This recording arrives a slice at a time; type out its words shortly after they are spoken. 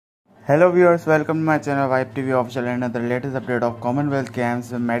Hello viewers, welcome to my channel Vibe TV Official and another latest update of Commonwealth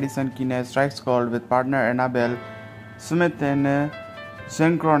Games. Maddison Keeney strikes gold with partner Anabelle Smith in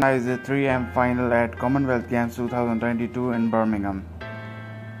synchronized 3M final at Commonwealth Games 2022 in Birmingham.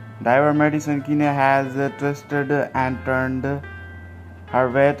 Diver Maddison Keeney has twisted and turned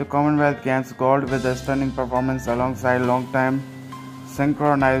her way to Commonwealth Games gold with a stunning performance alongside longtime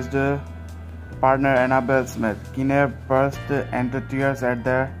synchronized partner Anabelle Smith. Keeney burst into tears at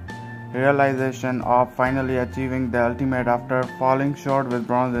the realization of finally achieving the ultimate after falling short with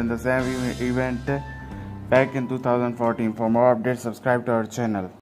bronze in the same event back in 2014. For more updates, subscribe to our channel.